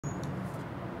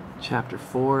Chapter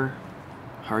 4,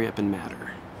 Hurry Up and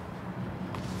Matter,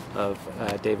 of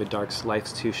David Dark's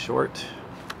Life's Too Short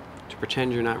to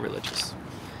Pretend You're Not Religious.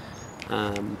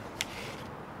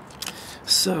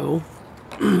 So,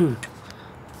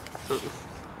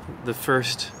 the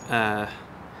first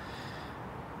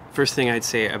thing I'd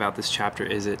say about this chapter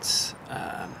is it's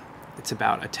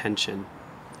about attention.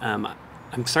 I'm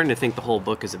starting to think the whole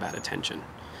book is about attention,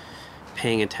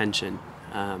 paying attention.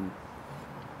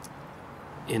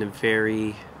 In a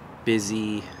very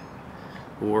busy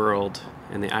world,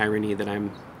 and the irony that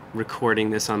I'm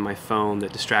recording this on my phone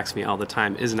that distracts me all the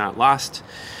time is not lost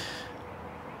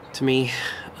to me.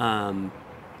 The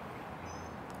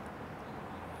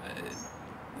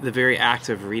very act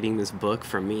of reading this book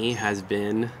for me has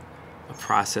been a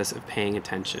process of paying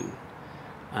attention.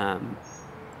 And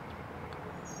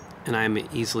I'm an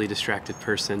easily distracted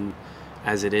person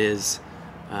as it is.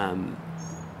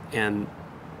 And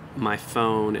my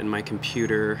phone and my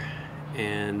computer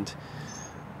and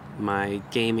my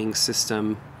gaming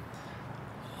system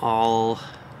all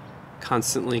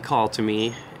constantly call to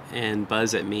me and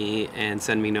buzz at me and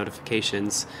send me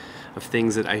notifications of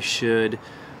things that I should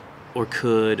or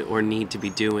could or need to be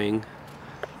doing.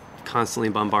 Constantly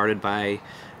bombarded by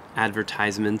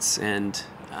advertisements and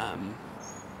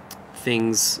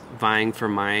things vying for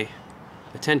my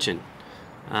attention.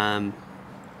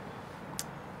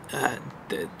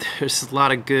 There's a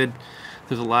lot of good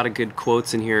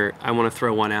quotes in here. I want to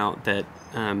throw one out that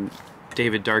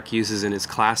David Dark uses in his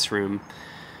classroom.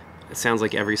 It sounds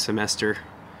like every semester.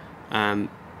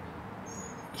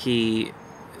 He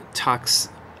talks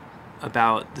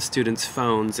about the students'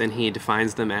 phones, and he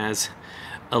defines them as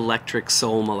electric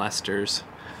soul molesters,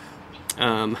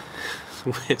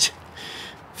 which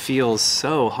feels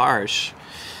so harsh.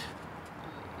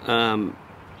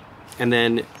 And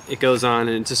then it goes on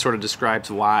and it just sort of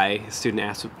describes why. The student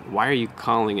asks, why are you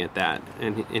calling it that?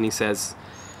 And he says,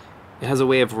 it has a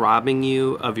way of robbing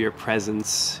you of your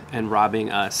presence and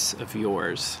robbing us of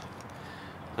yours.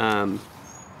 And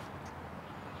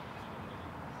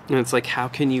it's like, how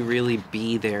can you really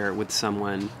be there with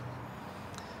someone,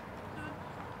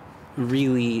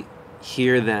 really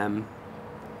hear them,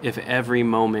 if every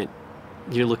moment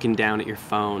you're looking down at your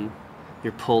phone,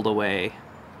 you're pulled away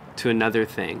to another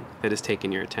thing that has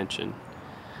taken your attention?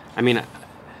 I mean,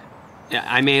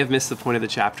 I may have missed the point of the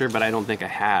chapter, but I don't think I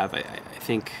have. I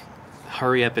think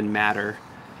hurry up and matter,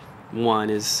 one,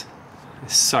 is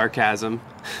sarcasm.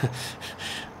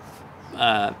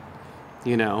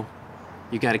 You know,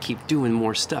 you got to keep doing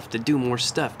more stuff to do more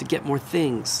stuff to get more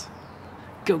things.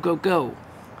 Go, go, go.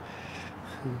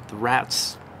 The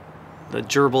rats, the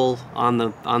gerbil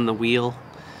on the wheel,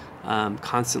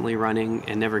 constantly running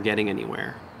and never getting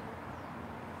anywhere.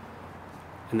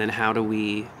 And then how do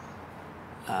we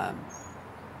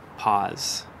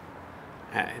pause?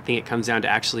 I think it comes down to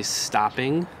actually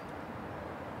stopping.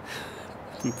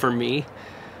 For me,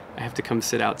 I have to come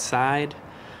sit outside,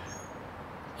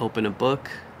 open a book.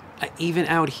 Even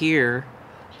out here,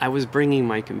 I was bringing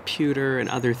my computer and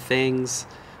other things.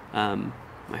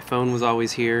 My phone was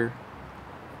always here.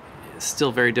 It's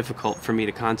still very difficult for me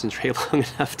to concentrate long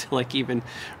enough to like even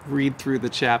read through the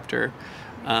chapter.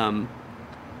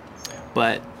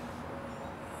 But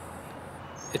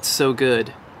it's so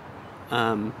good.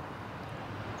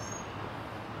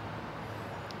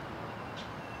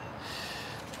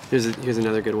 Here's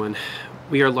another good one.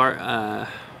 We are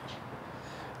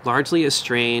largely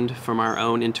estranged from our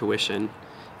own intuition.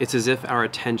 It's as if our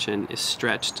attention is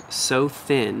stretched so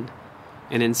thin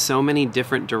and in so many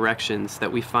different directions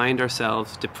that we find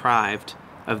ourselves deprived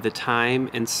of the time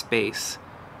and space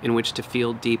in which to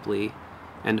feel deeply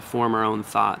and form our own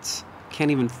thoughts. Can't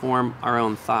even form our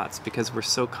own thoughts because we're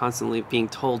so constantly being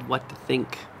told what to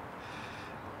think.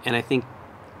 And I think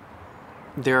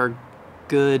there are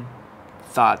good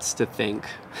thoughts to think.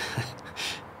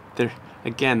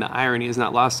 Again, the irony is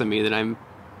not lost on me that I'm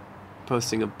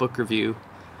posting a book review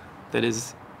that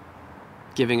is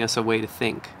giving us a way to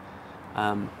think.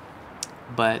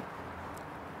 But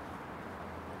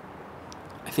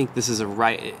I think this is it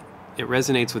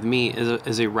resonates with me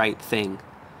as a right thing.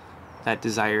 That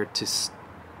desire to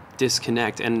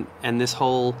disconnect, and this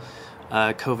whole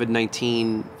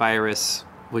COVID-19 virus,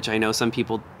 which I know some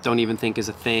people don't even think is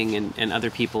a thing, and other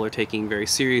people are taking very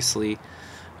seriously,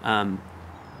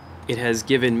 it has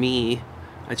given me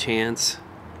a chance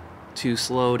to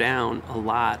slow down a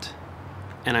lot.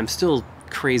 And I'm still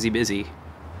crazy busy.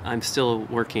 I'm still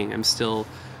working. I'm still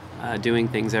doing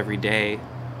things every day.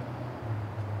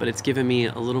 But it's given me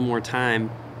a little more time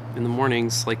in the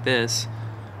mornings like this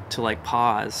to like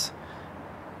pause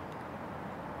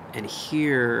and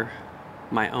hear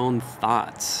my own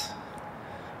thoughts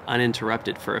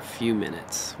uninterrupted for a few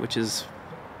minutes, which is,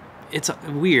 it's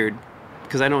weird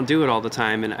because I don't do it all the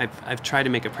time, and I've tried to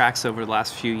make a practice over the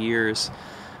last few years.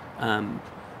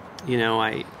 You know,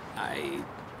 I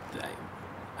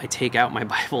take out my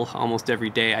Bible almost every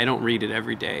day. I don't read it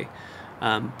every day,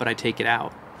 but I take it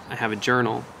out. I have a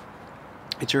journal.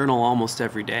 I journal almost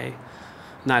every day,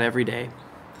 not every day,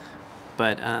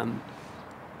 but and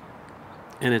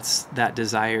it's that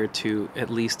desire to, at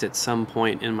least at some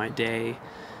point in my day,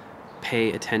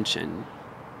 pay attention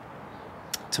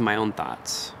to my own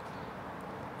thoughts.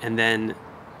 And then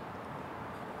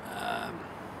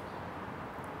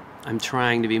I'm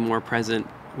trying to be more present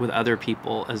with other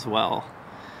people as well.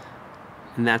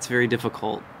 And that's very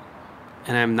difficult.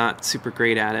 And I'm not super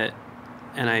great at it.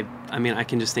 And I mean, I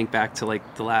can just think back to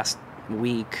like the last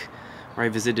week where I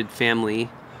visited family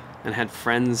and had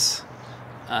friends,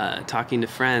 talking to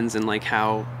friends, and like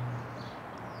how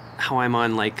I'm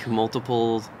on like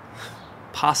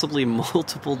possibly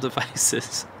multiple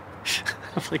devices.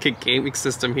 I have like a gaming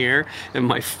system here and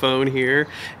my phone here,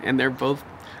 and they're both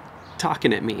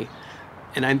talking at me,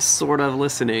 and I'm sort of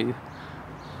listening.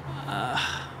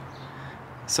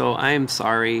 So I am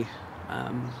sorry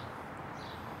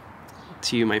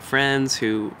to you, my friends,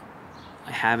 who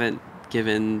I haven't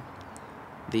given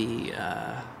the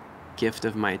gift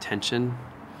of my attention.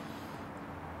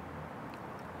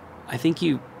 I think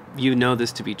you know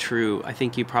this to be true. I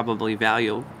think you probably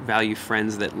value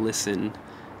friends that listen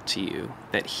to you,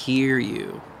 that hear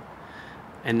you.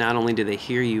 And not only do they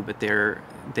hear you, but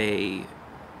they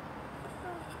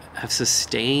have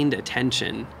sustained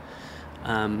attention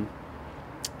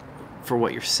for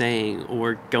what you're saying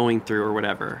or going through or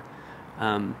whatever.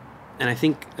 And I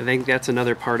think that's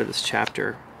another part of this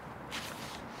chapter.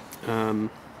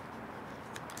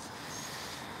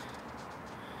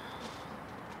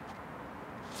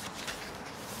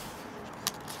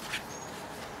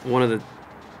 One of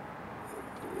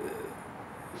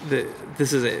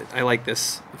this is it. I like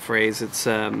this phrase. It's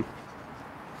I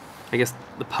guess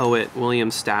the poet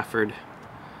William Stafford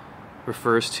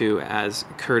refers to as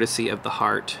courtesy of the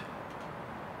heart,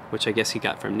 which I guess he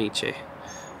got from Nietzsche.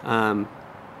 And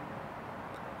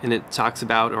it talks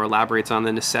about or elaborates on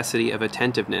the necessity of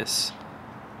attentiveness.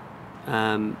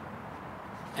 And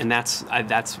that's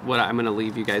what I'm going to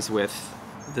leave you guys with.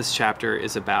 This chapter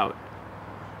is about,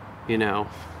 you know,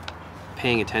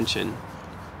 paying attention,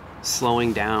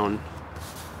 slowing down,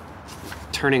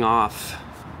 turning off,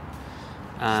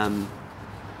 and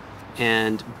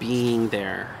being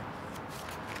there.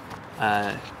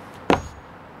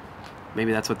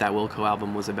 Maybe that's what that Wilco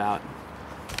album was about.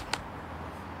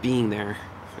 Being there.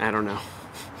 I don't know.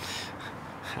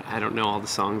 I don't know all the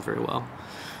songs very well.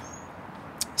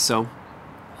 So,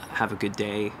 have a good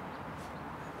day.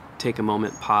 Take a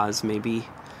moment, pause, maybe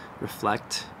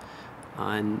reflect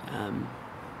on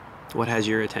what has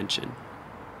your attention.